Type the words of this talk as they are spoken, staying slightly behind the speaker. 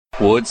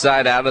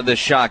Woodside out of the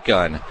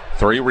shotgun.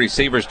 Three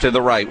receivers to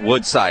the right.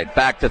 Woodside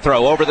back to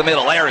throw over the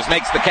middle. Ayers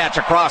makes the catch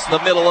across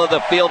the middle of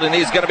the field, and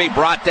he's going to be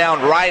brought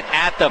down right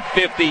at the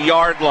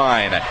 50-yard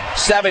line.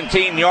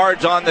 17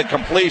 yards on the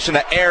completion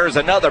to Ayers.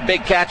 Another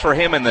big catch for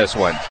him in this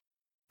one.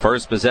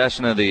 First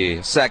possession of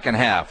the second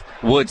half.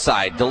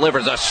 Woodside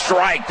delivers a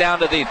strike down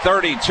to the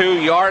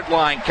 32-yard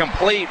line.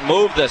 Complete.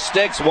 Move the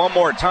sticks one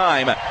more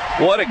time.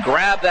 What a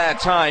grab that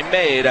time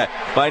made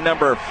by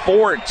number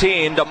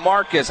 14,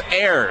 DeMarcus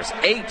Ayers.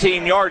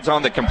 18 yards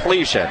on the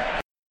completion.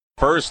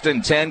 1st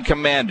and 10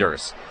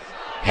 Commanders.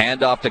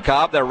 Handoff to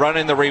Cobb. They're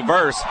running the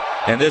reverse,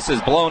 and this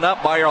is blown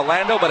up by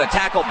Orlando, but a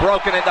tackle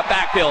broken in the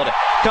backfield.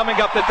 Coming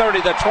up the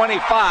 30, the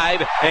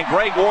 25, and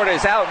Greg Ward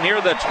is out near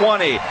the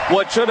 20.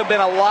 What should have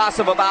been a loss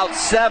of about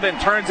 7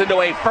 turns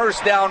into a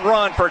first down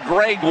run for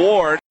Greg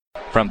Ward.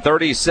 From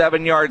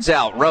 37 yards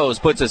out, Rose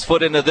puts his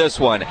foot into this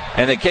one,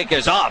 and the kick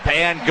is up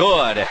and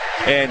good.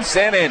 And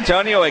San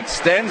Antonio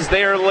extends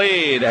their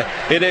lead.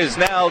 It is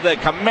now the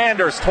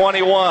Commanders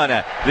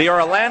 21, the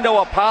Orlando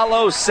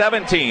Apollo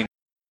 17.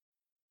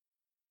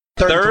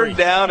 3rd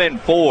down and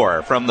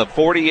 4 from the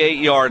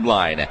 48-yard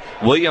line.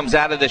 Williams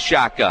out of the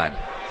shotgun.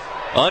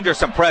 Under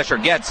some pressure,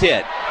 gets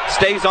hit,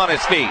 stays on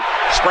his feet,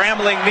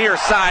 scrambling near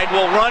side,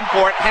 will run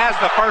for it, has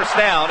the first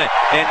down,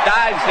 and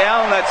dives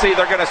down. Let's see,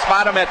 they're going to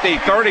spot him at the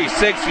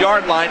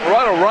 36-yard line.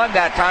 What a run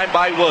that time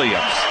by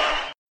Williams.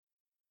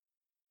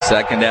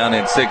 2nd down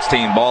and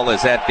 16. Ball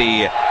is at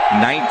the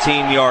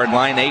 19-yard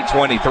line.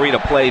 8:23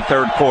 to play,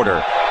 third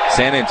quarter.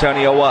 San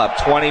Antonio up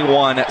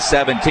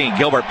 21-17.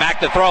 Gilbert back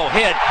to throw,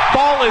 hit,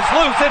 ball is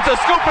loose. It's a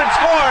scoop and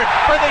score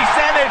for the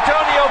San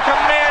Antonio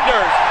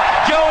Commanders.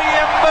 Joey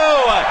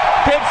Mbu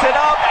picks it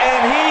up,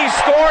 and he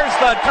scores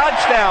the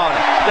touchdown.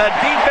 The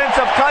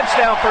defensive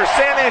touchdown for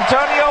San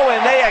Antonio,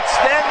 and they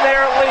extend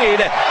their lead.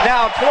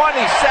 Now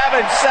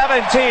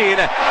 27-17,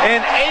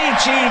 an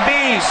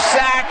HEB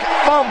sack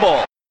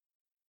fumble.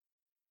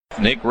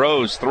 Nick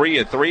Rose, 3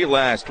 of 3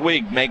 last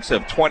week, makes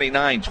of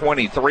 29,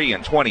 23,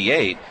 and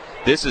 28.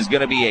 This is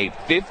going to be a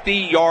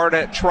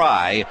 50-yard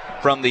try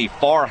from the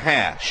far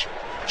hash.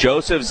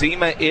 Joseph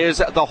Zima is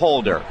the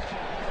holder.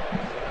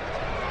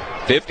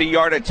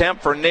 50-yard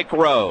attempt for Nick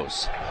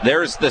Rose.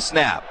 There's the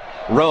snap.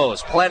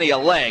 Rose, plenty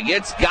of leg.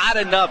 It's got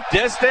enough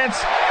distance,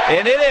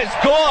 and it is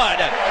good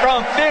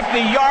from 50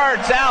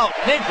 yards out.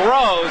 Nick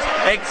Rose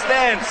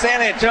extends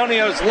San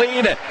Antonio's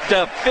lead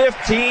to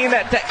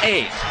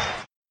 15-8.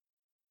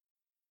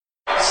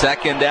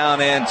 2nd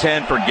down and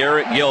 10 for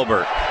Garrett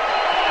Gilbert.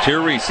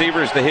 2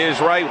 receivers to his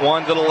right,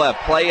 1 to the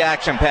left. Play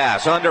action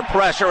pass under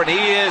pressure, and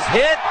he is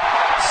hit.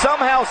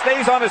 Somehow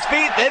stays on his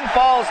feet, then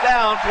falls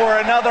down for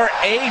another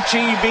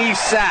HEB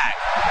sack.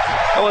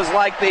 It was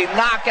like the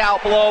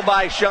knockout blow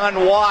by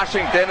Sean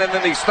Washington, and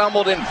then he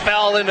stumbled and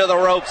fell into the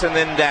ropes and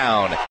then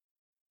down.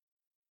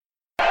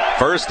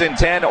 1st and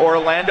 10,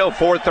 Orlando,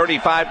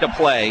 4:35 to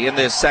play in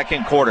this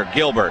second quarter.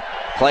 Gilbert,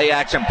 play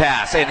action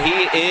pass, and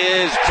he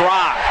is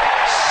dropped,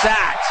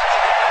 sacked.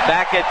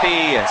 Back at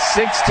the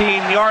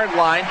 16-yard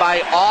line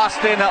by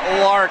Austin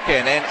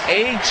Larkin, an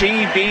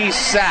HEB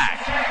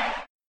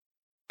sack.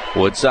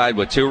 Woodside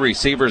with 2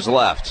 receivers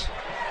left.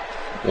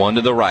 1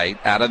 to the right,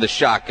 out of the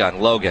shotgun.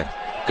 Logan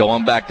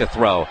going back to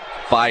throw.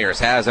 Fires,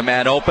 has a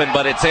man open,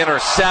 but it's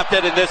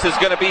intercepted, and this is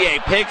going to be a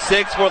pick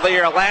 6 for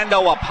the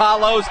Orlando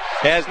Apollos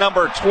as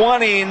number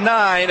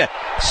 29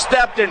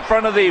 stepped in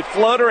front of the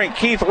floater, and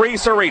Keith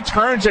Reeser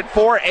returns it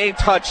for a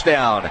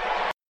touchdown.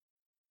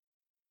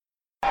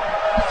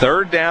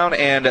 3rd down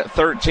and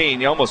 13.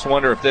 You almost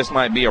wonder if this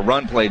might be a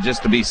run play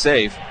just to be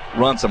safe.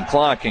 Run some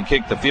clock and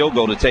kick the field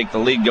goal to take the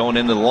lead going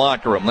into the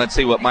locker room. Let's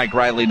see what Mike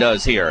Riley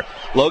does here.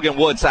 Logan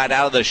Woodside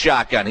out of the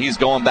shotgun. He's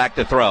going back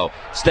to throw.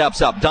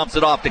 Steps up, dumps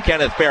it off to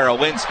Kenneth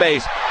Farrow in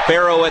space.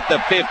 Farrow at the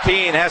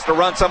 15 has to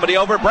run somebody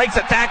over. Breaks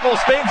a tackle,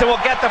 spins, and will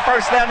get the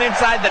first down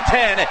inside the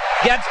 10.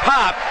 Gets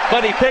popped,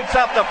 but he picks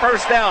up the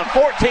first down.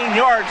 14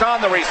 yards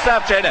on the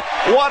reception.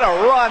 What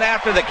a run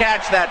after the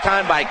catch that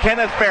time by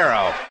Kenneth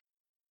Farrow.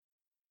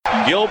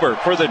 Gilbert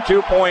for the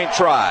 2-point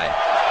try.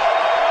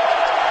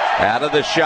 Out of the shot.